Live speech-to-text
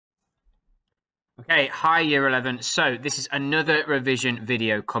Okay, hi Year 11. So this is another revision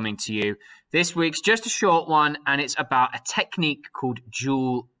video coming to you. This week's just a short one and it's about a technique called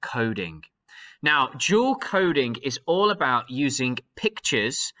dual coding. Now, dual coding is all about using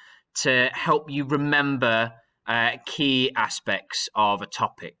pictures to help you remember key aspects of a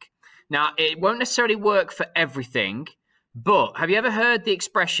topic. Now, it won't necessarily work for everything, but have you ever heard the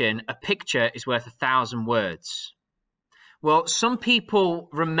expression, a picture is worth 1,000 words? Well, some people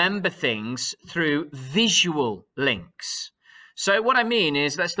remember things through visual links. So what I mean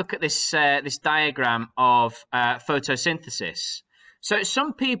is, let's look at this this diagram of photosynthesis. So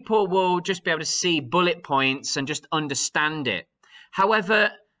some people will just be able to see bullet points and just understand it.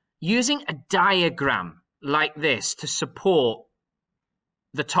 However, using a diagram like this to support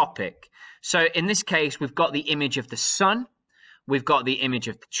the topic. So in this case, we've got the image of the sun, we've got the image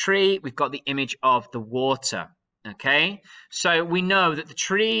of the tree, we've got the image of the water. Okay, so we know that the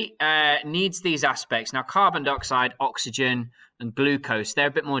tree needs these aspects. Now, carbon dioxide, oxygen, and glucose, they're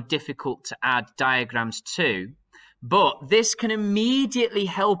a bit more difficult to add diagrams to. But this can immediately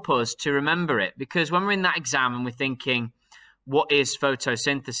help us to remember it, because when we're in that exam and we're thinking, what is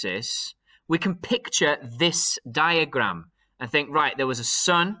photosynthesis? We can picture this diagram and think, right, there was a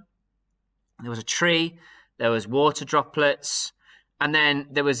sun, there was a tree, there was water droplets, and then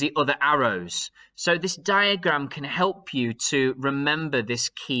there was the other arrows. So this diagram can help you to remember this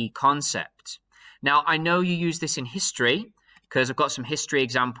key concept. Now, I know you use this in history because I've got some history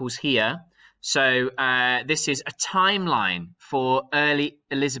examples here. So this is a timeline for early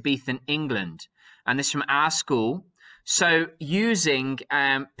Elizabethan England, and this is from our school. So using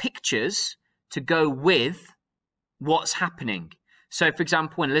pictures to go with what's happening. So for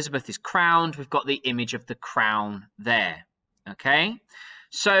example, when Elizabeth is crowned, we've got the image of the crown there. Okay,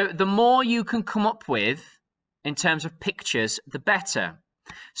 so the more you can come up with in terms of pictures, the better.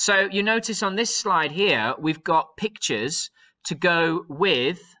 So you notice on this slide here, we've got pictures to go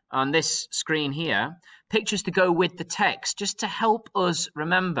with, on this screen here, pictures to go with the text, just to help us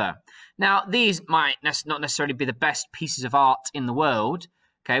remember. Now, these might not necessarily be the best pieces of art in the world.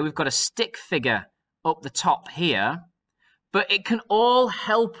 Okay, we've got a stick figure up the top here, but it can all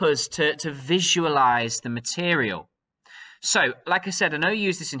help us to visualize the material. So, like I said, I know you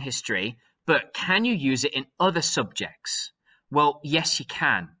use this in history, but can you use it in other subjects? Well, yes, you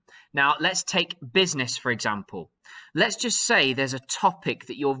can. Now, let's take business, for example. Let's just say there's a topic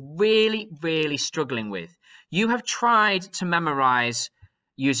that you're really struggling with. You have tried to memorize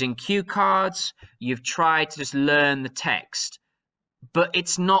using cue cards. You've tried to just learn the text, but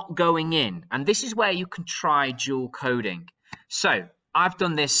it's not going in. And this is where you can try dual coding. So, I've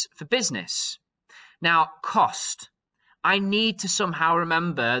done this for business. Now, cost. I need to somehow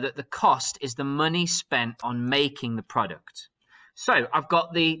remember that the cost is the money spent on making the product. So I've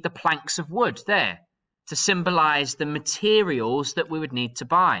got the planks of wood there to symbolize the materials that we would need to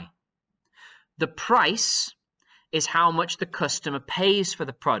buy. The price is how much the customer pays for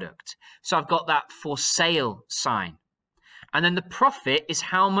the product. So I've got that for sale sign. And then the profit is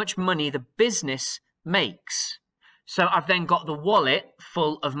how much money the business makes. So I've then got the wallet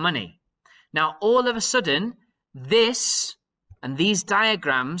full of money. Now, all of a sudden, this and these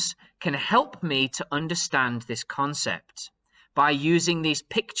diagrams can help me to understand this concept by using these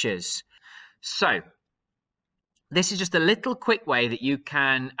pictures. So this is just a little quick way that you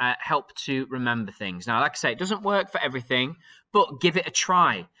can help to remember things. Now, like I say, it doesn't work for everything, but give it a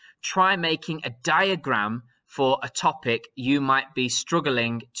try. Try making a diagram for a topic you might be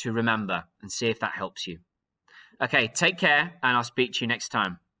struggling to remember and see if that helps you. Okay, take care, and I'll speak to you next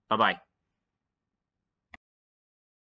time. Bye-bye.